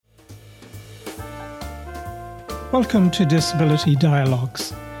Welcome to Disability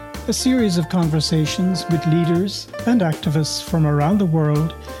Dialogues, a series of conversations with leaders and activists from around the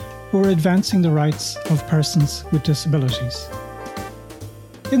world who are advancing the rights of persons with disabilities.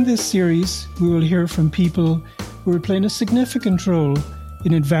 In this series, we will hear from people who are playing a significant role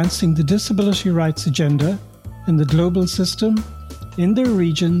in advancing the disability rights agenda in the global system, in their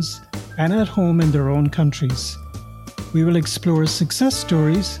regions, and at home in their own countries. We will explore success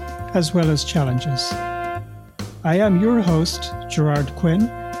stories as well as challenges. I am your host, Gerard Quinn,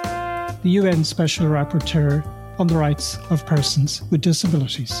 the UN Special Rapporteur on the Rights of Persons with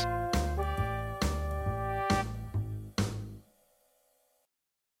Disabilities.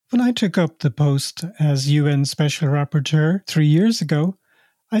 When I took up the post as UN Special Rapporteur 3 years ago,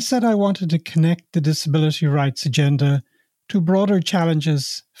 I said I wanted to connect the disability rights agenda to broader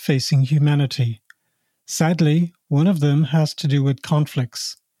challenges facing humanity. Sadly, one of them has to do with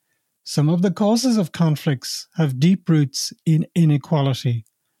conflicts. Some of the causes of conflicts have deep roots in inequality,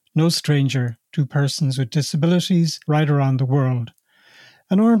 no stranger to persons with disabilities right around the world.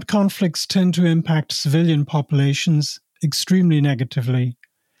 And armed conflicts tend to impact civilian populations extremely negatively.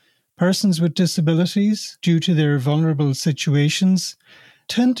 Persons with disabilities, due to their vulnerable situations,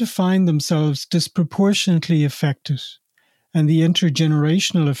 tend to find themselves disproportionately affected, and the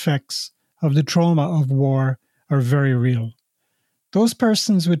intergenerational effects of the trauma of war are very real. Those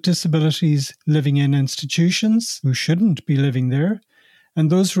persons with disabilities living in institutions who shouldn't be living there, and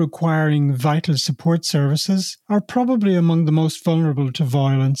those requiring vital support services, are probably among the most vulnerable to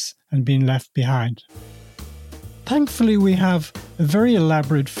violence and being left behind. Thankfully, we have a very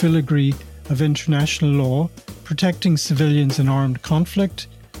elaborate filigree of international law protecting civilians in armed conflict,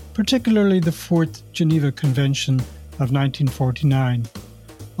 particularly the Fourth Geneva Convention of 1949.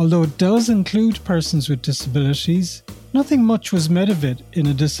 Although it does include persons with disabilities, nothing much was made of it in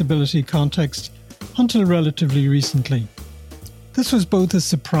a disability context until relatively recently. This was both a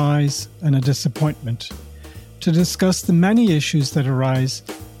surprise and a disappointment. To discuss the many issues that arise,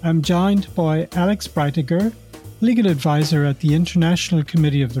 I'm joined by Alex Breitegger, legal advisor at the International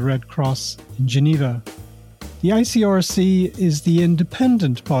Committee of the Red Cross in Geneva. The ICRC is the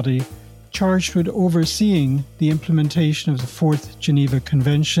independent body charged with overseeing the implementation of the Fourth Geneva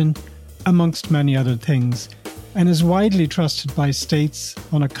Convention, amongst many other things, and is widely trusted by states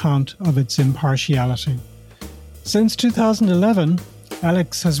on account of its impartiality. Since 2011,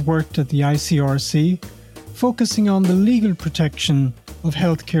 Alex has worked at the ICRC, focusing on the legal protection of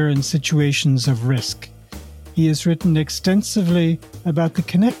healthcare in situations of risk. He has written extensively about the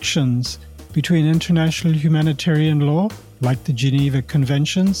connections between international humanitarian law, like the Geneva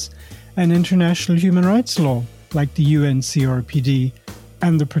Conventions, and international human rights law, like the UN CRPD,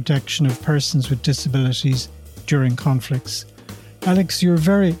 and the protection of persons with disabilities during conflicts. Alex, you're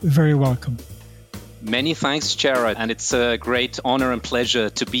very, very welcome. Many thanks, Gerard, and it's a great honor and pleasure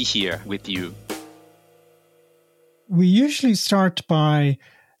to be here with you. We usually start by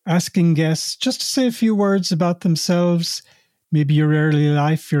asking guests just to say a few words about themselves, maybe your early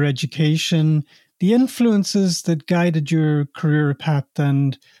life, your education, the influences that guided your career path,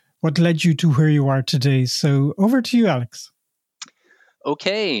 and what led you to where you are today. So over to you, Alex.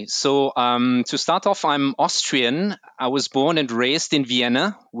 Okay, so to start off, I'm Austrian. I was born and raised in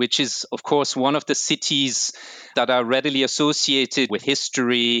Vienna, which is, of course, one of the cities that are readily associated with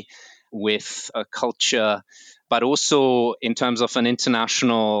history, with culture, but also in terms of an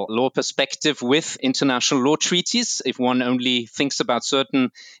international law perspective with international law treaties. If one only thinks about certain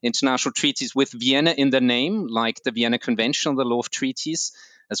international treaties with Vienna in the name, like the Vienna Convention on the Law of Treaties,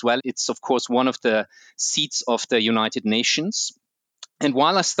 as well, it's, of course, one of the seats of the United Nations. And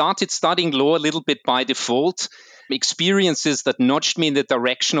while I started studying law a little bit by default, experiences that nudged me in the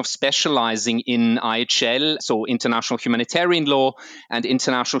direction of specializing in IHL, so international humanitarian law and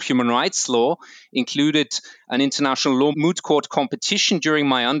international human rights law, included an international law moot court competition during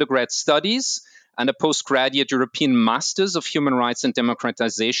my undergrad studies and a postgraduate European Masters of Human Rights and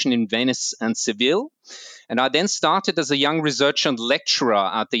Democratization in Venice and Seville. And I then started as a young researcher and lecturer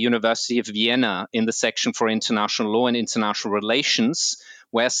at the University of Vienna in the section for international law and international relations,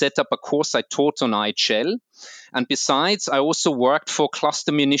 where I set up a course I taught on IHL. And besides, I also worked for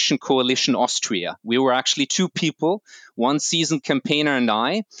Cluster Munition Coalition Austria. We were actually two people, one seasoned campaigner and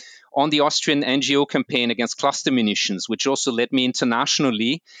I, on the Austrian NGO campaign against cluster munitions, which also led me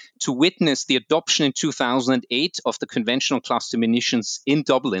internationally to witness the adoption in 2008 of the Convention on Cluster Munitions in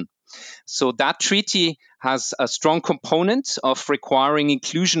Dublin. So that treaty has a strong component of requiring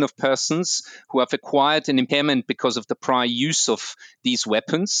inclusion of persons who have acquired an impairment because of the prior use of these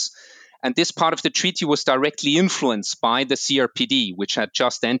weapons. And this part of the treaty was directly influenced by the CRPD, which had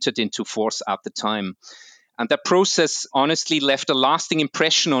just entered into force at the time. And that process honestly left a lasting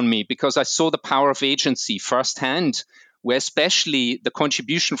impression on me because I saw the power of agency firsthand, where especially the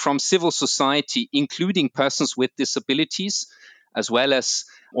contribution from civil society, including persons with disabilities, as well as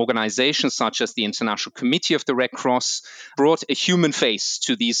organizations such as the International Committee of the Red Cross, brought a human face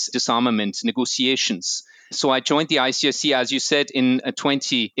to these disarmament negotiations. So I joined the ICRC, as you said, in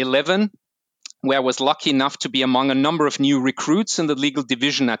 2011, where I was lucky enough to be among a number of new recruits in the legal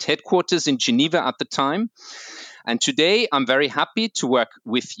division at headquarters in Geneva at the time. And today, I'm very happy to work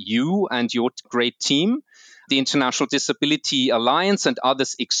with you and your great team, the International Disability Alliance and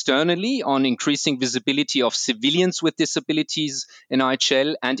others externally on increasing visibility of civilians with disabilities in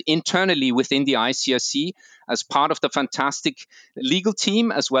IHL and internally within the ICRC as part of the fantastic legal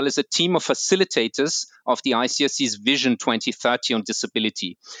team, as well as a team of facilitators of the ICRC's Vision 2030 on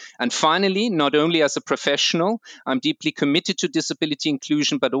disability. And finally, not only as a professional, I'm deeply committed to disability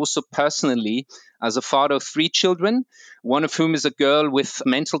inclusion, but also personally as a father of 3 children, one of whom is a girl with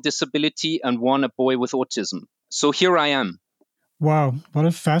mental disability and one a boy with autism. So here I am. Wow, what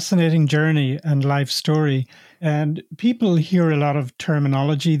a fascinating journey and life story. And people hear a lot of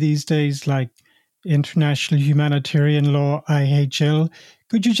terminology these days, like international humanitarian law, IHL.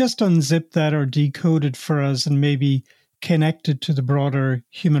 Could you just unzip that or decode it for us and maybe connect it to the broader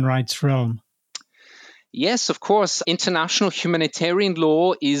human rights realm? Yes, of course. International humanitarian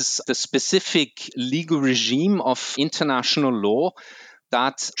law is the specific legal regime of international law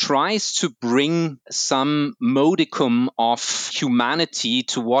that tries to bring some modicum of humanity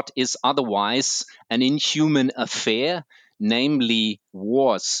to what is otherwise an inhuman affair, namely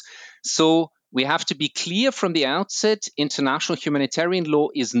wars. So we have to be clear from the outset, international humanitarian law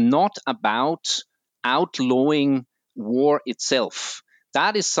is not about outlawing war itself.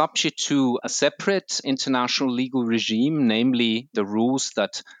 That is subject to a separate international legal regime, namely the rules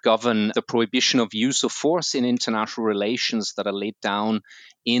that govern the prohibition of use of force in international relations that are laid down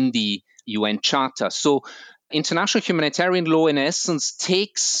in the UN Charter. So, international humanitarian law, in essence,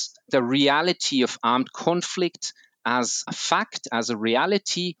 takes the reality of armed conflict as a fact, as a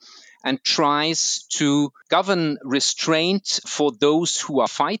reality, and tries to govern restraint for those who are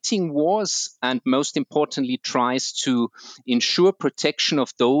fighting wars, and most importantly, tries to ensure protection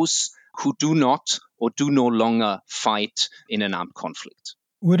of those who do not or do no longer fight in an armed conflict.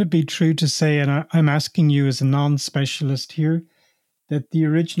 Would it be true to say, and I'm asking you as a non specialist here, that the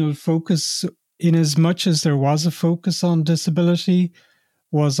original focus, in as much as there was a focus on disability,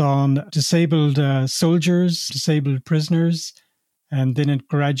 was on disabled soldiers, disabled prisoners, and then it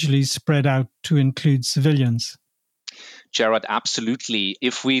gradually spread out to include civilians? Gerard, absolutely.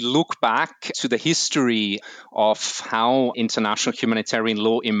 If we look back to the history of how international humanitarian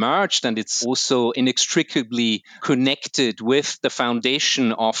law emerged, and it's also inextricably connected with the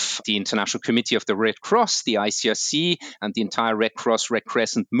foundation of the International Committee of the Red Cross, the ICRC, and the entire Red Cross, Red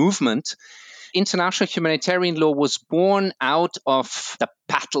Crescent movement, international humanitarian law was born out of the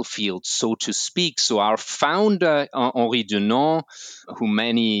battlefield, so to speak. So our founder, Henri Dunant, who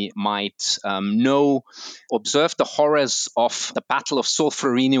many might know, observed the horrors of the Battle of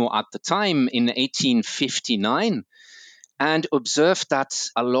Solferino at the time in 1859 and observed that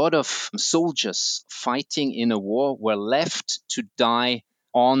a lot of soldiers fighting in a war were left to die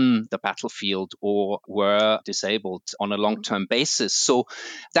on the battlefield or were disabled on a long-term basis. So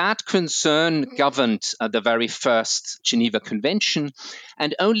that concern governed the very first Geneva Convention,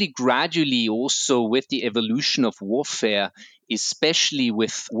 and only gradually also with the evolution of warfare, especially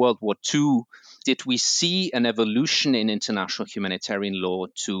with World War II, did we see an evolution in international humanitarian law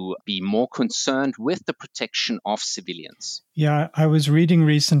to be more concerned with the protection of civilians. Yeah, I was reading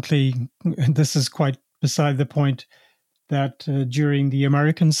recently, and this is quite beside the point, that during the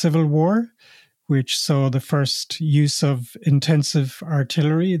American Civil War, which saw the first use of intensive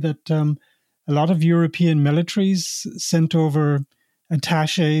artillery, that a lot of European militaries sent over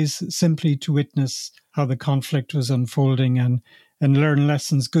attaches simply to witness how the conflict was unfolding and learn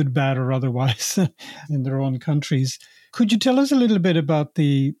lessons, good, bad, or otherwise, in their own countries. Could you tell us a little bit about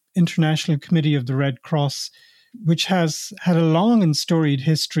the International Committee of the Red Cross, which has had a long and storied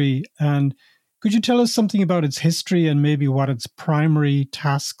history? And could you tell us something about its history and maybe what its primary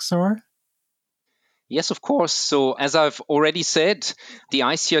tasks are? Yes, of course. So, as I've already said, the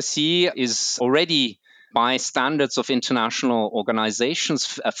ICRC is already, by standards of international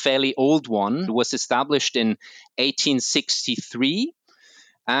organizations, a fairly old one. It was established in 1863.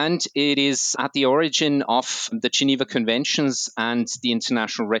 And it is at the origin of the Geneva Conventions and the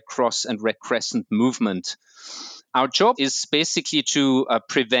International Red Cross and Red Crescent movement. Our job is basically to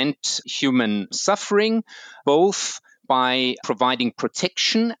prevent human suffering, both by providing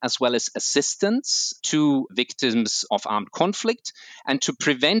protection as well as assistance to victims of armed conflict, and to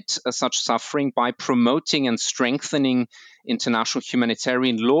prevent such suffering by promoting and strengthening international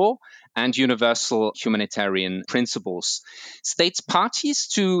humanitarian law and universal humanitarian principles. States parties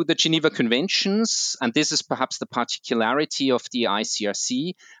to the Geneva Conventions, and this is perhaps the particularity of the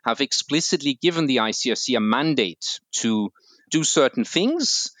ICRC, have explicitly given the ICRC a mandate to do certain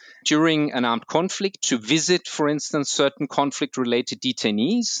things during an armed conflict, to visit, for instance, certain conflict-related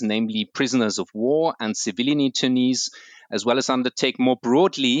detainees, namely prisoners of war and civilian detainees, as well as undertake more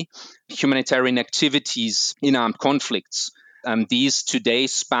broadly humanitarian activities in armed conflicts. These today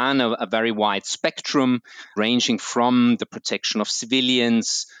span a very wide spectrum, ranging from the protection of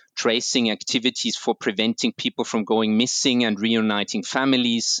civilians, tracing activities for preventing people from going missing and reuniting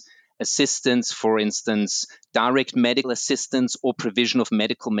families, assistance, for instance, direct medical assistance or provision of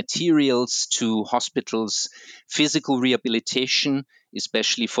medical materials to hospitals, physical rehabilitation,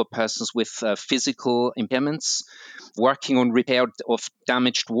 especially for persons with physical impairments, working on repair of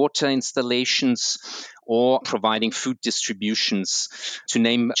damaged water installations, or providing food distributions, to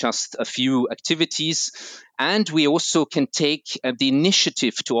name just a few activities. And we also can take the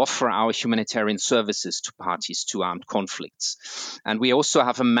initiative to offer our humanitarian services to parties to armed conflicts. And we also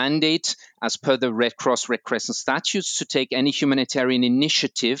have a mandate, as per the Red Cross Red Crescent statutes, to take any humanitarian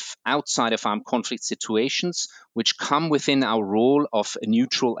initiative outside of armed conflict situations which come within our role of a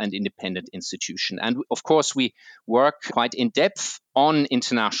neutral and independent institution. And of course, we work quite in depth on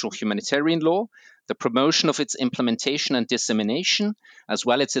international humanitarian law, the promotion of its implementation and dissemination, as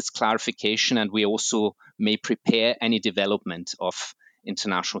well as its clarification, and we also may prepare any development of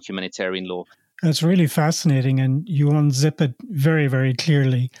international humanitarian law. That's really fascinating, and you unzip it very, very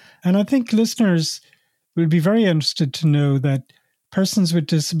clearly. And I think listeners will be very interested to know that persons with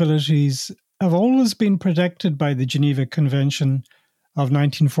disabilities have always been protected by the Geneva Convention of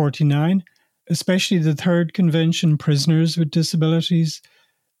 1949, especially the Third Convention, Prisoners with Disabilities,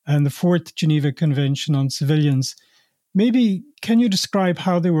 and the Fourth Geneva Convention on Civilians. Maybe can you describe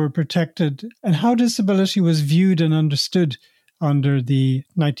how they were protected and how disability was viewed and understood under the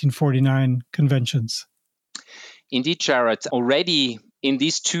 1949 conventions? Indeed, Jared, already in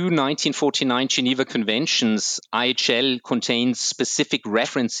these two 1949 Geneva Conventions, IHL contains specific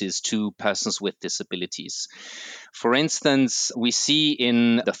references to persons with disabilities. For instance, we see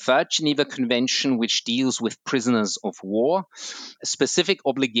in the Third Geneva Convention, which deals with prisoners of war, specific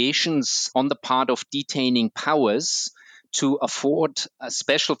obligations on the part of detaining powers to afford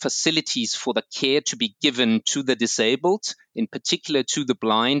special facilities for the care to be given to the disabled, in particular to the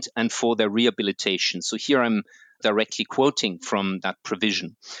blind, and for their rehabilitation. So here I'm directly quoting from that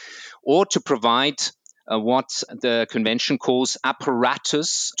provision. Or to provide what the convention calls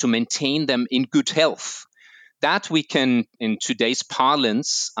apparatus to maintain them in good health. That we can, in today's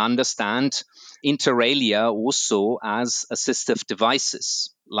parlance, understand inter alia also as assistive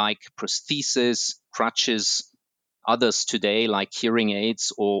devices like prostheses, crutches, others today like hearing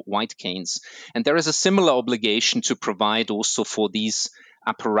aids or white canes. And there is a similar obligation to provide also for these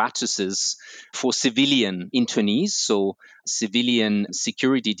apparatuses for civilian internees, so civilian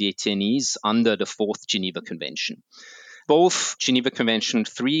security detainees under the Fourth Geneva Convention. Both Geneva Convention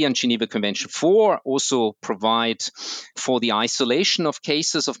 3 and Geneva Convention 4 also provide for the isolation of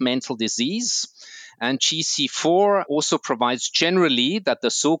cases of mental disease. And GC4 also provides generally that the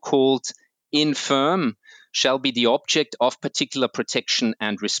so-called infirm shall be the object of particular protection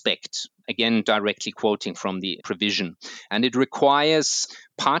and respect. Again, directly quoting from the provision. And it requires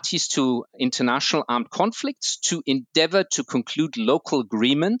parties to international armed conflicts to endeavor to conclude local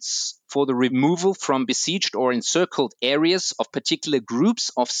agreements for the removal from besieged or encircled areas of particular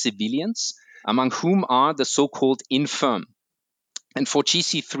groups of civilians, among whom are the so-called infirm. And for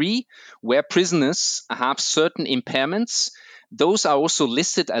GC3, where prisoners have certain impairments, those are also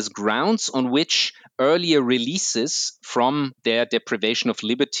listed as grounds on which earlier releases from their deprivation of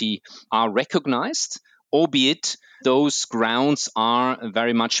liberty are recognized, albeit those grounds are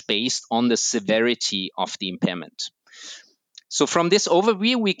very much based on the severity of the impairment. So from this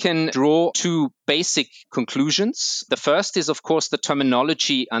overview, we can draw two basic conclusions. The first is, of course, the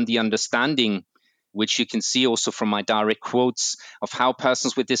terminology and the understanding, which you can see also from my direct quotes of how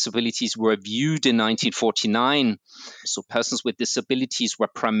persons with disabilities were viewed in 1949. So persons with disabilities were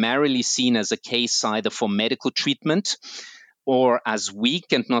primarily seen as a case either for medical treatment or as weak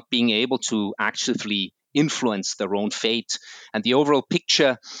and not being able to actively influence their own fate. And the overall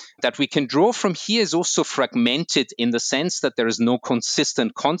picture that we can draw from here is also fragmented in the sense that there is no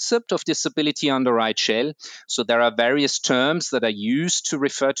consistent concept of disability under IHL. So there are various terms that are used to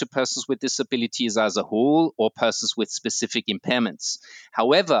refer to persons with disabilities as a whole or persons with specific impairments.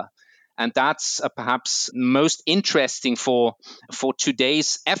 However, and that's perhaps most interesting for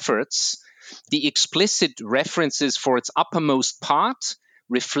today's efforts, the explicit references for its uppermost part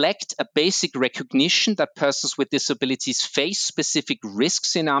reflect a basic recognition that persons with disabilities face specific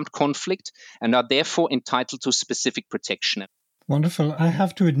risks in armed conflict and are therefore entitled to specific protection. Wonderful. I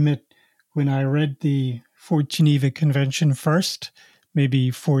have to admit, when I read the Fourth Geneva Convention first,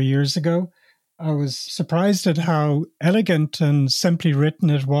 maybe 4 years ago, I was surprised at how elegant and simply written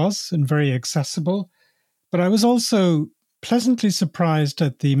it was and very accessible. But I was also pleasantly surprised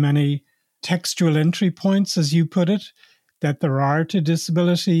at the many textual entry points, as you put it, that there are to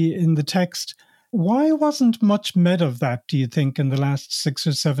disability in the text. Why wasn't much made of that, do you think, in the last 6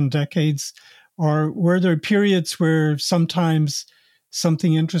 or 7 decades? Or were there periods where sometimes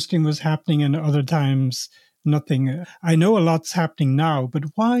something interesting was happening and other times nothing? I know a lot's happening now, but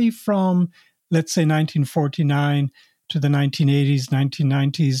why from, let's say, 1949 to the 1980s,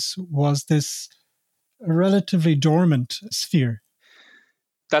 1990s, was this a relatively dormant sphere?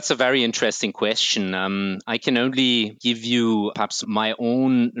 That's a very interesting question. I can only give you perhaps my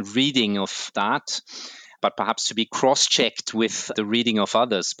own reading of that, but perhaps to be cross-checked with the reading of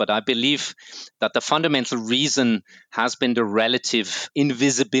others. But I believe that the fundamental reason has been the relative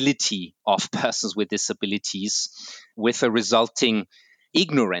invisibility of persons with disabilities, with a resulting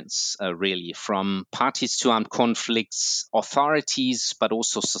ignorance, really, from parties to armed conflicts, authorities, but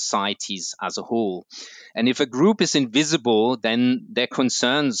also societies as a whole. And if a group is invisible, then their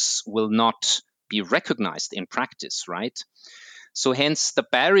concerns will not be recognized in practice, right? So hence, the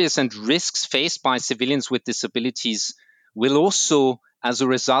barriers and risks faced by civilians with disabilities will also, as a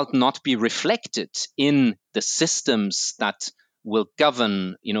result, not be reflected in the systems that will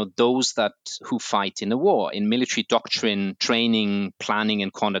govern, those who fight in a war, in military doctrine, training, planning,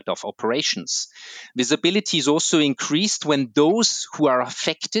 and conduct of operations. Visibility is also increased when those who are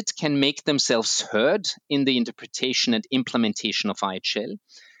affected can make themselves heard in the interpretation and implementation of IHL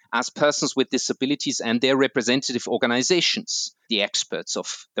as persons with disabilities and their representative organizations, the experts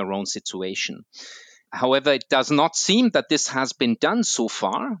of their own situation. However, it does not seem that this has been done so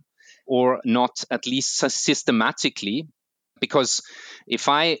far, or not at least systematically, because if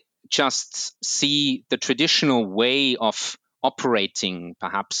I just see the traditional way of operating,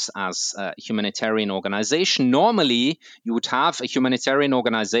 perhaps as a humanitarian organization, normally you would have a humanitarian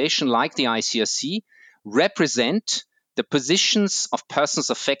organization like the ICRC represent the positions of persons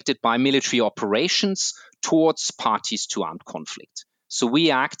affected by military operations towards parties to armed conflict. So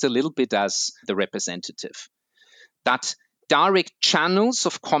we act a little bit as the representative. That direct channels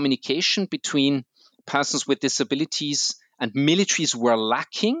of communication between persons with disabilities and militaries were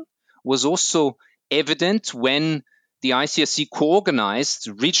lacking was also evident when the ICRC co-organized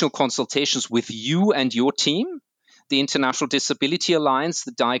regional consultations with you and your team, the International Disability Alliance,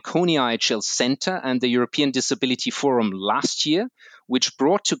 the Diaconia IHL Center, and the European Disability Forum last year, which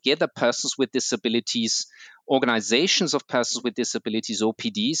brought together persons with disabilities, organizations of persons with disabilities,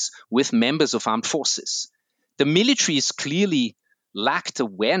 OPDs, with members of armed forces. The militaries clearly lacked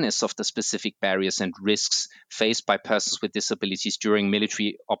awareness of the specific barriers and risks faced by persons with disabilities during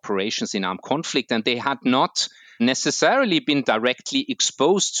military operations in armed conflict, and they had not necessarily been directly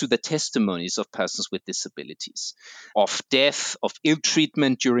exposed to the testimonies of persons with disabilities, of death, of ill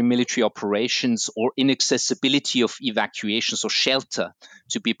treatment during military operations, or inaccessibility of evacuations or shelter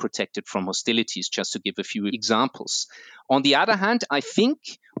to be protected from hostilities, just to give a few examples. On the other hand, I think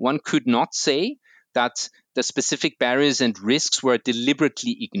one could not say that the specific barriers and risks were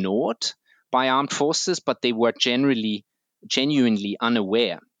deliberately ignored by armed forces, but they were genuinely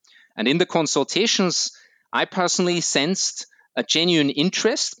unaware. And in the consultations, I personally sensed a genuine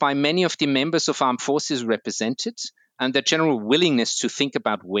interest by many of the members of armed forces represented and a general willingness to think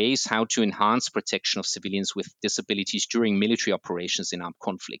about ways how to enhance protection of civilians with disabilities during military operations in armed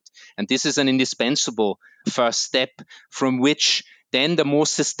conflict. And this is an indispensable first step from which then the more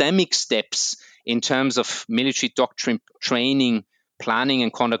systemic steps in terms of military doctrine, training, planning,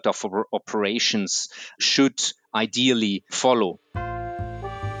 and conduct of operations should ideally follow.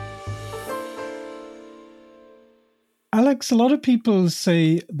 Alex, a lot of people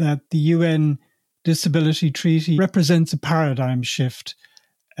say that the UN Disability Treaty represents a paradigm shift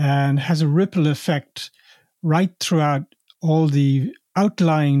and has a ripple effect right throughout all the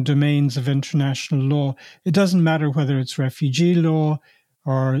outlying domains of international law. It doesn't matter whether it's refugee law,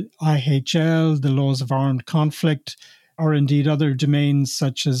 or IHL, the laws of armed conflict, or indeed other domains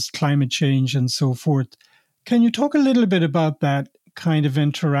such as climate change and so forth. Can you talk a little bit about that kind of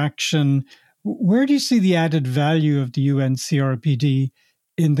interaction? Where do you see the added value of the UN CRPD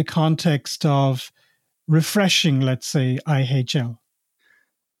in the context of refreshing, let's say, IHL?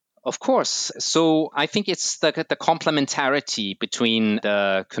 Of course. So I think it's the complementarity between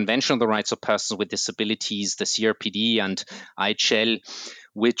the Convention on the Rights of Persons with Disabilities, the CRPD, and IHL,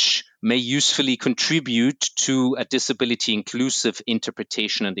 which may usefully contribute to a disability inclusive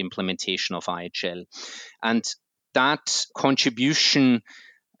interpretation and implementation of IHL. And that contribution,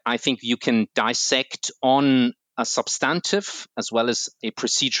 I think you can dissect on a substantive as well as a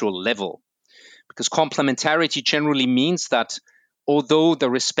procedural level, because complementarity generally means that although the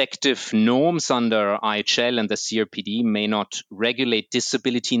respective norms under IHL and the CRPD may not regulate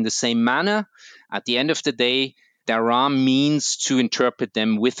disability in the same manner, at the end of the day, there are means to interpret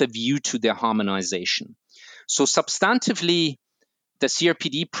them with a view to their harmonization. So substantively, the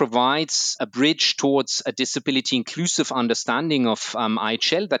CRPD provides a bridge towards a disability inclusive understanding of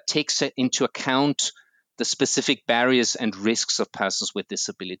IHL that takes into account the specific barriers and risks of persons with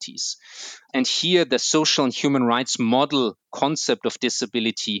disabilities. And here, the social and human rights model concept of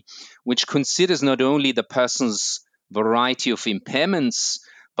disability, which considers not only the person's variety of impairments,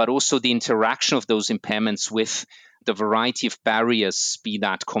 but also the interaction of those impairments with the variety of barriers, be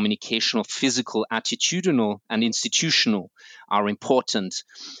that communicational, physical, attitudinal, and institutional, are important.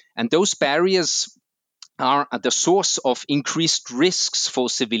 And those barriers are at the source of increased risks for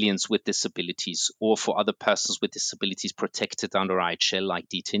civilians with disabilities or for other persons with disabilities protected under IHL, like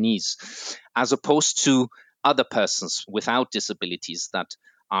detainees, as opposed to other persons without disabilities that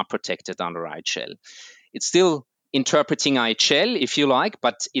are protected under IHL. It's still interpreting IHL, if you like,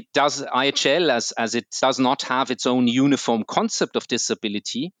 but it does IHL as it does not have its own uniform concept of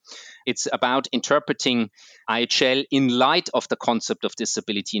disability. It's about interpreting IHL in light of the concept of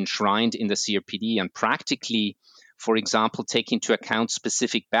disability enshrined in the CRPD and practically, for example, take into account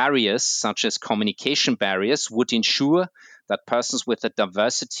specific barriers such as communication barriers would ensure that persons with a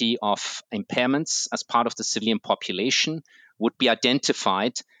diversity of impairments as part of the civilian population would be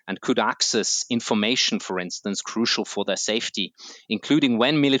identified and could access information, for instance, crucial for their safety, including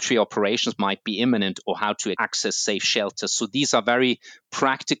when military operations might be imminent or how to access safe shelters. So these are very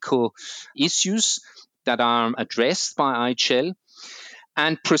practical issues that are addressed by IHL.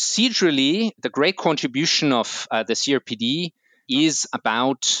 And procedurally, the great contribution of the CRPD is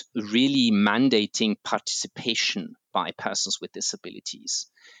about really mandating participation by persons with disabilities.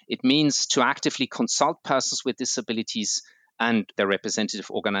 It means to actively consult persons with disabilities and their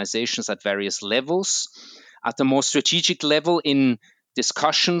representative organizations at various levels. At the more strategic level, in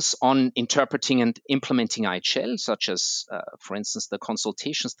discussions on interpreting and implementing IHL, such as, for instance, the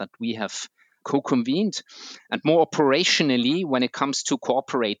consultations that we have co-convened, and more operationally when it comes to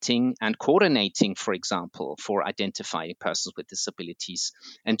cooperating and coordinating, for example, for identifying persons with disabilities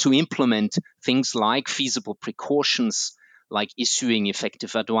and to implement things like feasible precautions, like issuing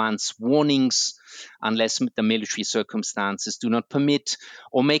effective advance warnings unless the military circumstances do not permit,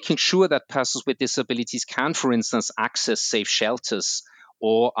 or making sure that persons with disabilities can, for instance, access safe shelters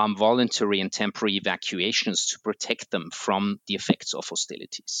or voluntary and temporary evacuations to protect them from the effects of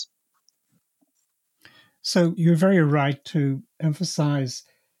hostilities. So you're very right to emphasize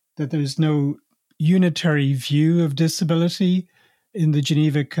that there's no unitary view of disability in the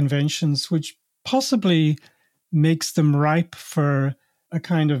Geneva Conventions, which possibly makes them ripe for a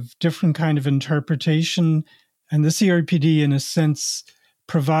kind of different kind of interpretation. And the CRPD, in a sense,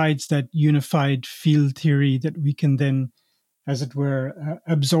 provides that unified field theory that we can then, as it were,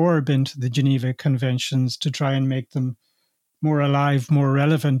 absorb into the Geneva Conventions to try and make them more alive, more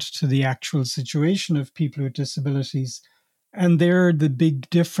relevant to the actual situation of people with disabilities. And there are the big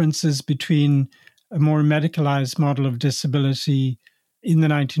differences between a more medicalized model of disability in the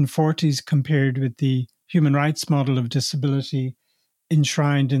 1940s compared with the human rights model of disability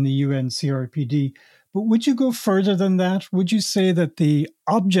enshrined in the UN CRPD. But would you go further than that? Would you say that the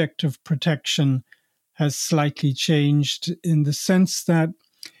object of protection has slightly changed in the sense that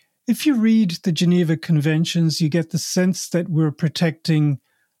if you read the Geneva Conventions, you get the sense that we're protecting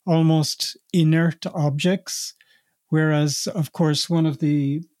almost inert objects, whereas, of course, one of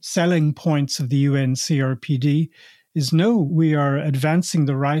the selling points of the UN CRPD is no, we are advancing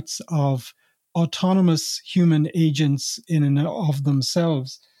the rights of autonomous human agents in and of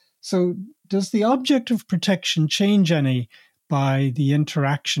themselves. So does the object of protection change any by the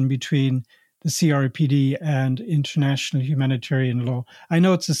interaction between the CRPD and international humanitarian law? I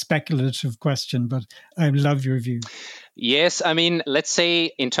know it's a speculative question, but I love your view. Yes, I mean, let's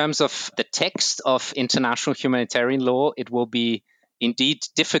say in terms of the text of international humanitarian law, it will be indeed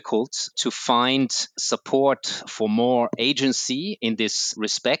difficult to find support for more agency in this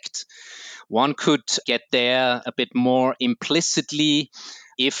respect. One could get there a bit more implicitly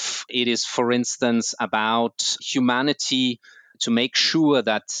if it is, for instance, about humanity, to make sure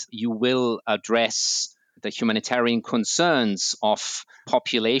that you will address the humanitarian concerns of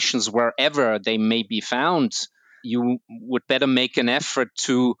populations wherever they may be found. You would better make an effort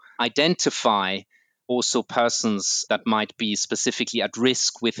to identify also persons that might be specifically at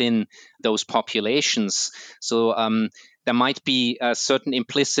risk within those populations. So there might be certain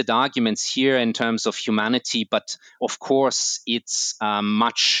implicit arguments here in terms of humanity, but of course it's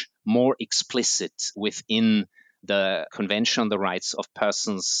much more explicit within the Convention on the Rights of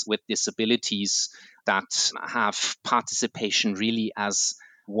Persons with Disabilities that have participation really as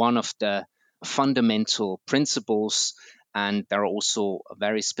one of the fundamental principles. And there are also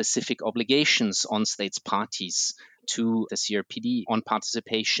very specific obligations on states parties to the CRPD on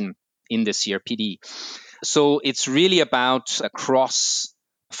participation in the CRPD. So it's really about a cross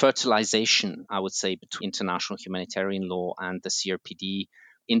fertilization, I would say, between international humanitarian law and the CRPD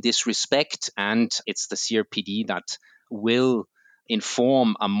in this respect. And it's the CRPD that will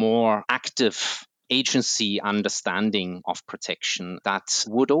inform a more active agency understanding of protection that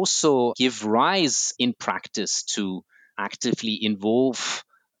would also give rise in practice to actively involve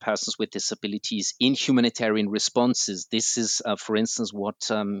persons with disabilities in humanitarian responses. This is, for instance, what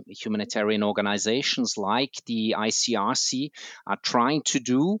humanitarian organizations like the ICRC are trying to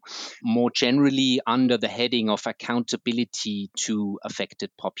do more generally under the heading of accountability to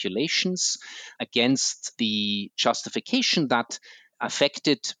affected populations, against the justification that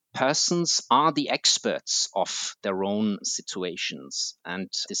affected persons are the experts of their own situations. And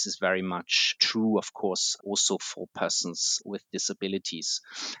this is very much true, of course, also for persons with disabilities.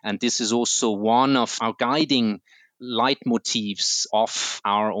 And this is also one of our guiding leitmotifs of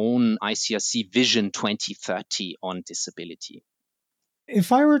our own ICRC Vision 2030 on disability.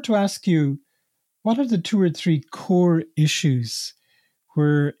 If I were to ask you, what are the two or three core issues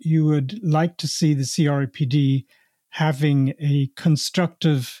where you would like to see the CRPD having a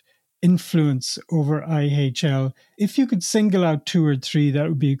constructive influence over IHL? If you could single out two or three, that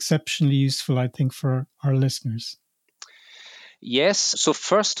would be exceptionally useful, I think, for our listeners. Yes. So,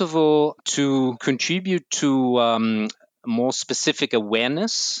 first of all, to contribute to more specific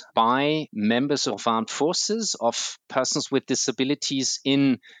awareness by members of armed forces of persons with disabilities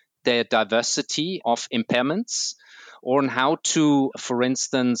in their diversity of impairments, or on how to, for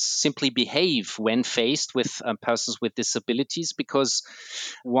instance, simply behave when faced with persons with disabilities. Because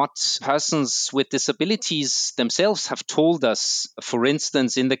what persons with disabilities themselves have told us, for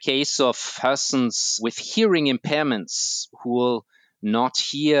instance, in the case of persons with hearing impairments who will not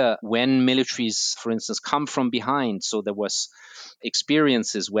hear when militaries, for instance, come from behind. So there was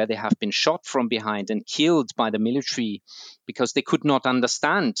experiences where they have been shot from behind and killed by the military because they could not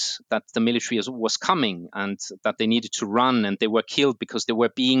understand that the military was coming and that they needed to run, and they were killed because they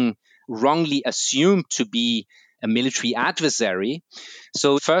were being wrongly assumed to be a military adversary.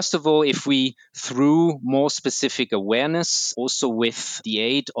 So first of all, if we, through more specific awareness, also with the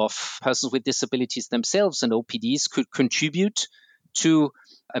aid of persons with disabilities themselves and OPDs, could contribute to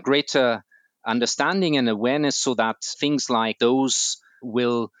a greater understanding and awareness so that things like those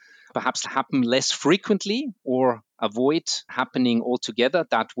will perhaps happen less frequently or avoid happening altogether,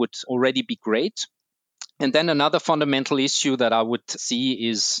 that would already be great. And then another fundamental issue that I would see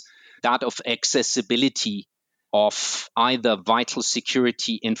is that of accessibility of either vital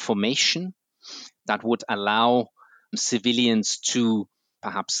security information that would allow civilians to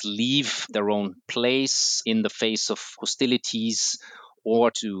perhaps leave their own place in the face of hostilities,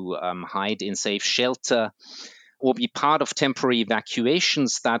 or to hide in safe shelter, or be part of temporary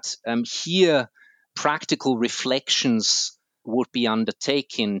evacuations, that here practical reflections would be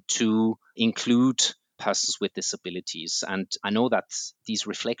undertaken to include persons with disabilities. And I know that these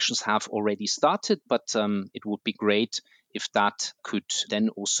reflections have already started, but it would be great if that could then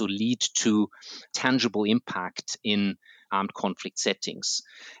also lead to tangible impact in armed conflict settings.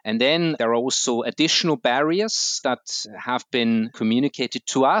 And then there are also additional barriers that have been communicated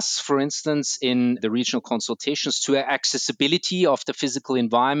to us, for instance, in the regional consultations, to accessibility of the physical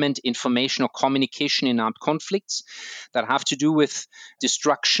environment, information or communication in armed conflicts, that have to do with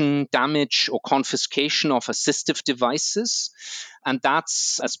destruction, damage, or confiscation of assistive devices. And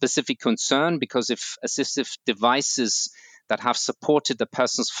that's a specific concern, because if assistive devices that have supported the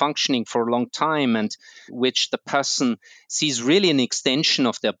person's functioning for a long time and which the person sees really an extension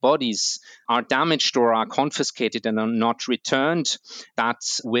of their bodies are damaged or are confiscated and are not returned, that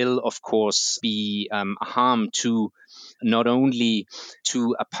will, of course, be a harm to not only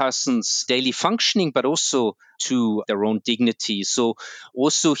to a person's daily functioning, but also to their own dignity. So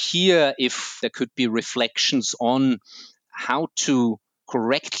also here, if there could be reflections on how to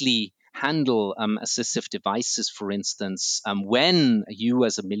correctly handle assistive devices, for instance, when you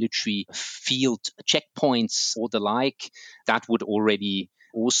as a military field checkpoints or the like, that would already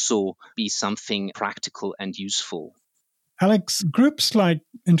also be something practical and useful. Alex, groups like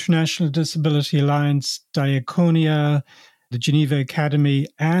International Disability Alliance, Diaconia, the Geneva Academy,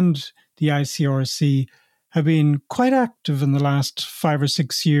 and the ICRC have been quite active in the last 5 or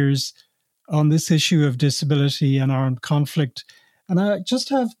 6 years on this issue of disability and armed conflict. And I just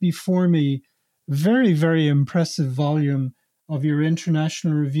have before me a very, very impressive volume of your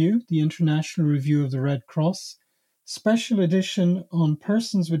international review, the International Review of the Red Cross, special edition on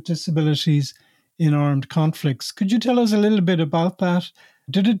persons with disabilities in armed conflicts. Could you tell us a little bit about that?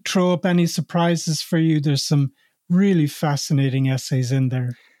 Did it throw up any surprises for you? There's some really fascinating essays in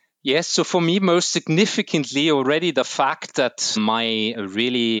there. Yes, so for me, most significantly, already the fact that my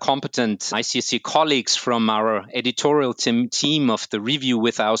really competent ICSC colleagues from our editorial team of the review,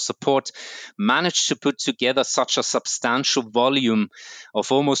 with our support, managed to put together such a substantial volume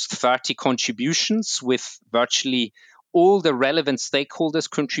of almost 30 contributions with virtually all the relevant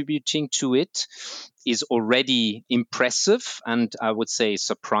stakeholders contributing to it is already impressive and I would say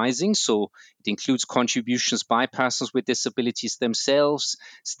surprising. So it includes contributions by persons with disabilities themselves,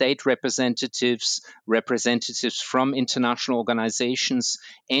 state representatives, representatives from international organizations,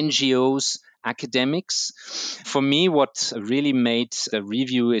 NGOs, academics. For me, what really made the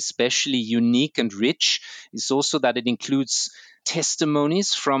review especially unique and rich is also that it includes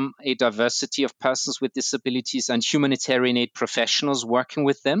testimonies from a diversity of persons with disabilities and humanitarian aid professionals working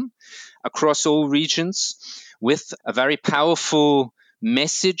with them across all regions, with a very powerful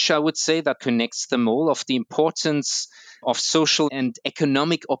message, I would say, that connects them all of the importance of social and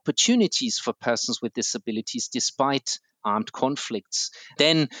economic opportunities for persons with disabilities despite armed conflicts.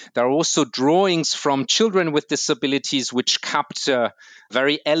 Then there are also drawings from children with disabilities which capture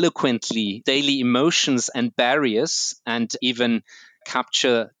very eloquently daily emotions and barriers and even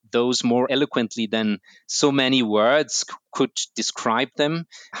capture those more eloquently than so many words could describe them,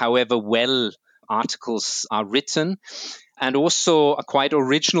 however well articles are written. And also quite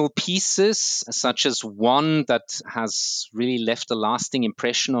original pieces, such as one that has really left a lasting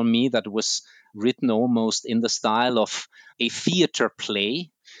impression on me that was written almost in the style of a theater play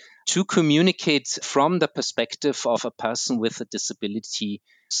to communicate from the perspective of a person with a disability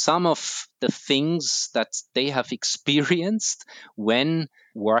some of the things that they have experienced when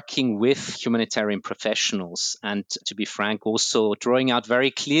working with humanitarian professionals. And to be frank, also drawing out very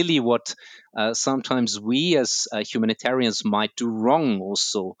clearly what sometimes we as humanitarians might do wrong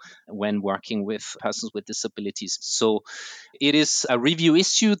also when working with persons with disabilities. So it is a review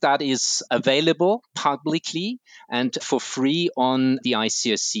issue that is available publicly and for free on the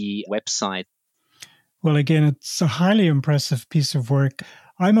ICSC website. Well, again, it's a highly impressive piece of work.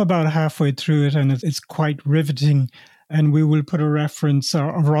 I'm about halfway through it and it's quite riveting. And we will put a reference,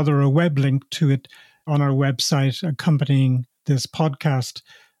 or rather a web link to it on our website accompanying this podcast.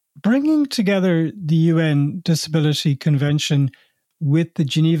 Bringing together the UN Disability Convention with the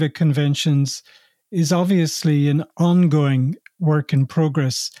Geneva Conventions is obviously an ongoing work in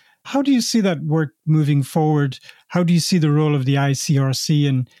progress. How do you see that work moving forward? How do you see the role of the ICRC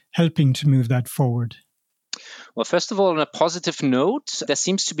in helping to move that forward? Well, first of all, on a positive note, there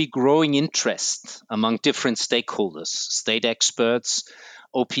seems to be growing interest among different stakeholders, state experts,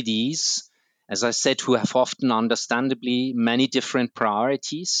 OPDs, as I said, who have often understandably many different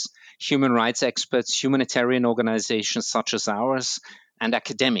priorities, human rights experts, humanitarian organizations such as ours, and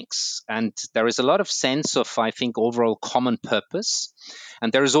academics. And there is a lot of sense of, I think, overall common purpose.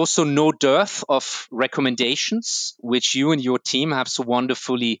 And there is also no dearth of recommendations, which you and your team have so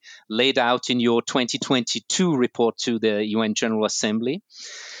wonderfully laid out in your 2022 report to the UN General Assembly.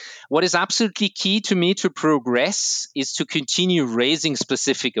 What is absolutely key to me to progress is to continue raising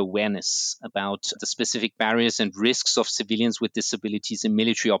specific awareness about the specific barriers and risks of civilians with disabilities in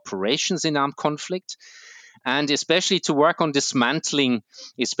military operations in armed conflict, and especially to work on dismantling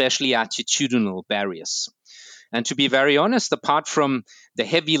especially attitudinal barriers. And to be very honest, apart from the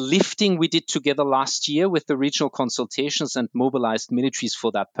heavy lifting we did together last year with the regional consultations and mobilized militaries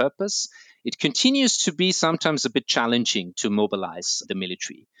for that purpose, it continues to be sometimes a bit challenging to mobilize the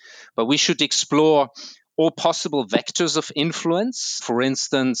military. But we should explore or possible vectors of influence. For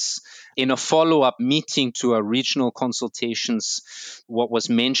instance, in a follow-up meeting to our regional consultations, what was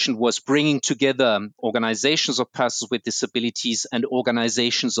mentioned was bringing together organizations of persons with disabilities and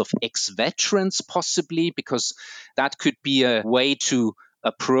organizations of ex-veterans, possibly, because that could be a way to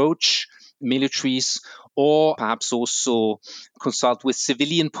approach militaries, or perhaps also consult with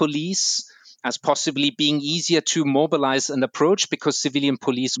civilian police as possibly being easier to mobilize and approach, because civilian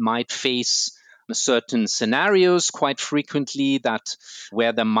police might face certain scenarios quite frequently that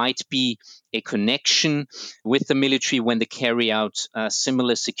where there might be a connection with the military when they carry out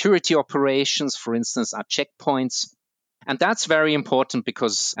similar security operations, for instance, at checkpoints. And that's very important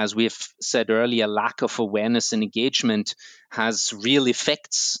because, as we have said earlier, lack of awareness and engagement has real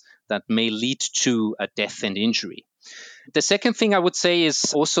effects that may lead to a death and injury. The second thing I would say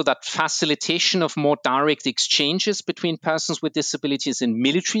is also that facilitation of more direct exchanges between persons with disabilities and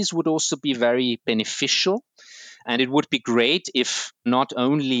militaries would also be very beneficial. And it would be great if not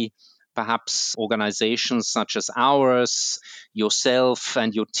only perhaps organizations such as ours, yourself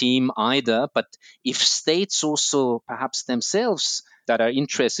and your team either, but if states also perhaps themselves that are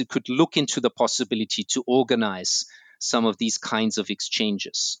interested could look into the possibility to organize some of these kinds of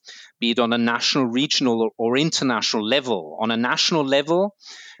exchanges, be it on a national, regional, or international level. On a national level,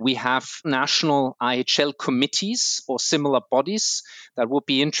 we have national IHL committees or similar bodies that would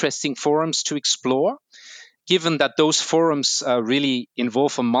be interesting forums to explore, given that those forums really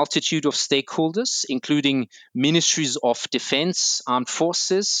involve a multitude of stakeholders, including ministries of defense, armed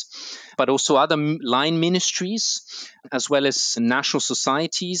forces, but also other line ministries, as well as national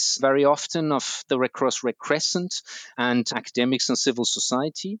societies, very often of the Red Cross, Red Crescent, and academics and civil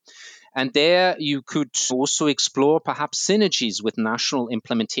society. And there you could also explore perhaps synergies with national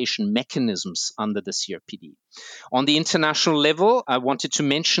implementation mechanisms under the CRPD. On the international level, I wanted to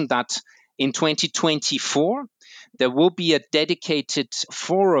mention that in 2024, there will be a dedicated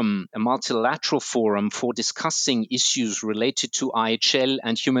forum, a multilateral forum for discussing issues related to IHL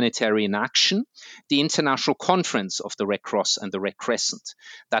and humanitarian action, the International Conference of the Red Cross and the Red Crescent.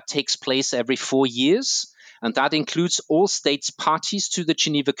 That takes place every 4 years, and that includes all states parties to the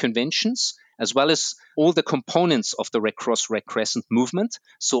Geneva Conventions, as well as all the components of the Red Cross, Red Crescent movement.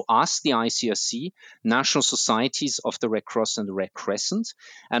 So us, the ICRC, national societies of the Red Cross and the Red Crescent,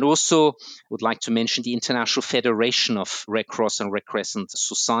 and also would like to mention the International Federation of Red Cross and Red Crescent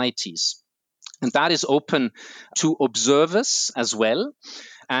societies. And that is open to observers as well.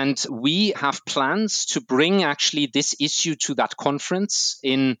 And we have plans to bring actually this issue to that conference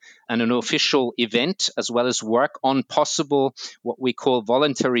in an official event, as well as work on possible what we call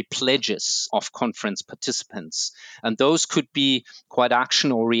voluntary pledges of conference participants. And those could be quite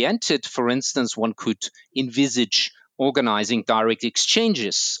action oriented. For instance, one could envisage organizing direct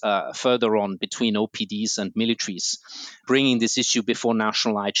exchanges further on between OPDs and militaries, bringing this issue before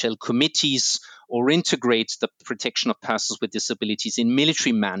national IHL committees, or integrate the protection of persons with disabilities in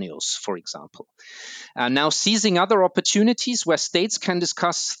military manuals, for example. Now, seizing other opportunities where states can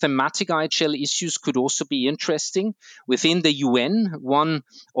discuss thematic IHL issues could also be interesting. Within the UN, one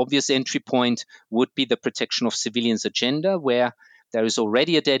obvious entry point would be the protection of civilians agenda, where there is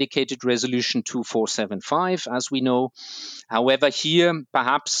already a dedicated resolution 2475, as we know. However, here,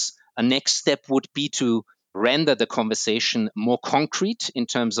 perhaps a next step would be to render the conversation more concrete in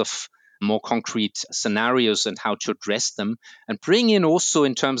terms of more concrete scenarios and how to address them, and bring in also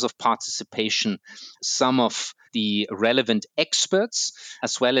in terms of participation some of the relevant experts,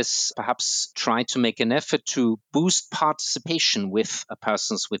 as well as perhaps try to make an effort to boost participation with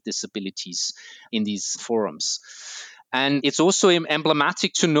persons with disabilities in these forums. And it's also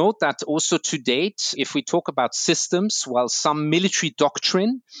emblematic to note that also to date, if we talk about systems, while some military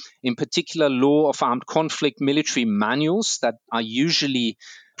doctrine, in particular law of armed conflict military manuals that are usually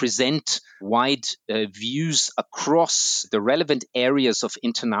present wide views across the relevant areas of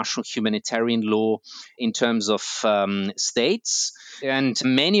international humanitarian law in terms of states. And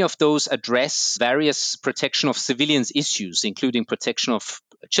many of those address various protection of civilians issues, including protection of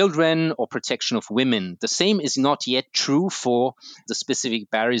children or protection of women. The same is not yet true for the specific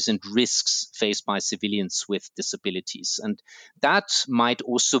barriers and risks faced by civilians with disabilities. And that might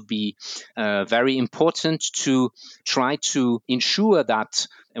also be very important to try to ensure that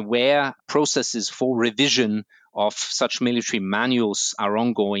where processes for revision of such military manuals are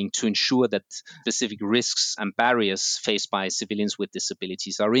ongoing, to ensure that specific risks and barriers faced by civilians with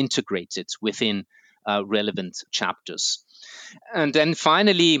disabilities are integrated within relevant chapters. And then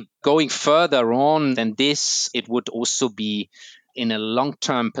finally, going further on than this, it would also be in a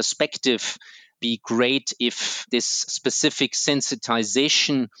long-term perspective be great if this specific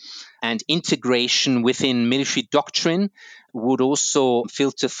sensitization and integration within military doctrine would also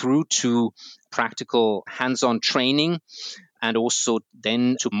filter through to practical hands-on training and also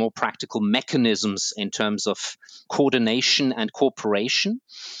then to more practical mechanisms in terms of coordination and cooperation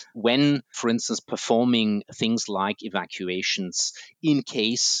when, for instance, performing things like evacuations in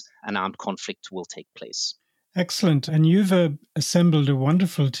case an armed conflict will take place. Excellent. And you've assembled a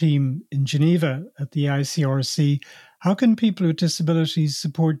wonderful team in Geneva at the ICRC. How can people with disabilities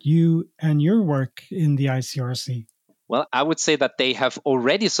support you and your work in the ICRC? Well, I would say that they have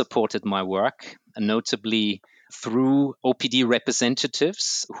already supported my work, notably through OPD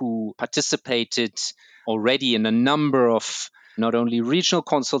representatives who participated already in a number of not only regional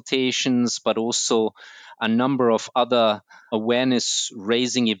consultations, but also a number of other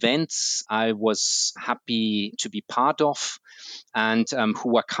awareness-raising events I was happy to be part of, and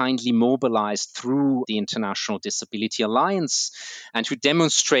who were kindly mobilized through the International Disability Alliance and who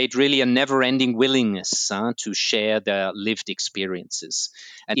demonstrate really a never-ending willingness to share their lived experiences.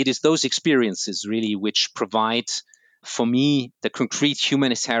 And it is those experiences really which provide for me the concrete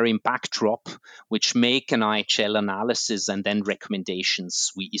humanitarian backdrop which make an IHL analysis and then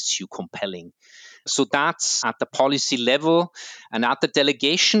recommendations we issue compelling. So that's at the policy level. And at the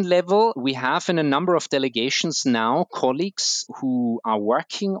delegation level, we have in a number of delegations now colleagues who are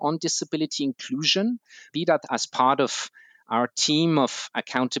working on disability inclusion, be that as part of our team of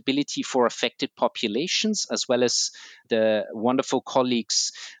accountability for affected populations, as well as the wonderful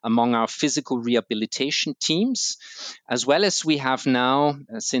colleagues among our physical rehabilitation teams, as well as we have now,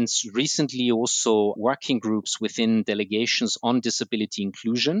 since recently, also working groups within delegations on disability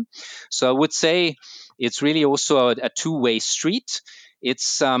inclusion. So I would say it's really also a two-way street.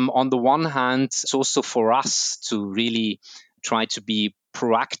 It's on the one hand, it's also for us to really try to be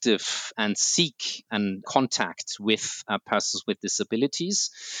proactive and seek and contact with persons with disabilities,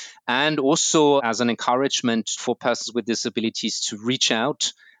 and also as an encouragement for persons with disabilities to reach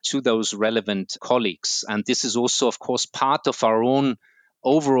out to those relevant colleagues. And this is also, of course, part of our own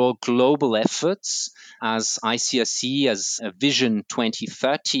overall global efforts as ICRC, as a Vision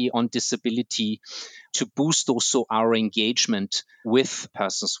 2030 on disability, to boost also our engagement with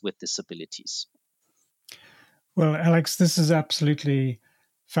persons with disabilities. Well, Alex, this is absolutely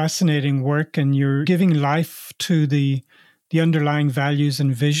fascinating work, and you're giving life to the underlying values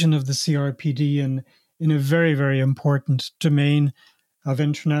and vision of the CRPD and in a very, very important domain of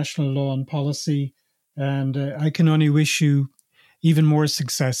international law and policy. And I can only wish you even more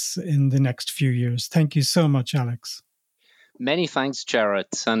success in the next few years. Thank you so much, Alex. Many thanks, Jared.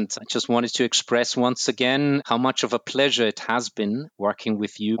 And I just wanted to express once again how much of a pleasure it has been working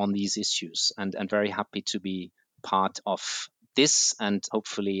with you on these issues, and very happy to be part of this and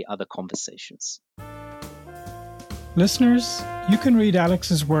hopefully other conversations. Listeners, you can read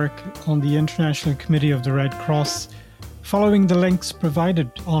Alex's work on the International Committee of the Red Cross following the links provided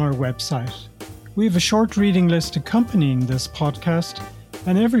on our website. We have a short reading list accompanying this podcast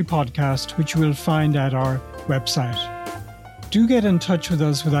and every podcast which you will find at our website. Do get in touch with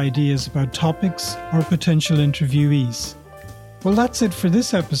us with ideas about topics or potential interviewees. Well, that's it for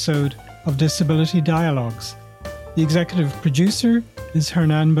this episode of Disability Dialogues. The executive producer is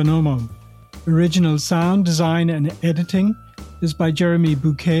Hernan Bonomo. Original sound design and editing is by Jeremy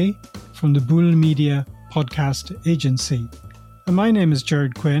Bouquet from the Boule Media Podcast Agency. And my name is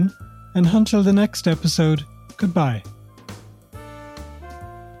Jared Quinn, and until the next episode, goodbye.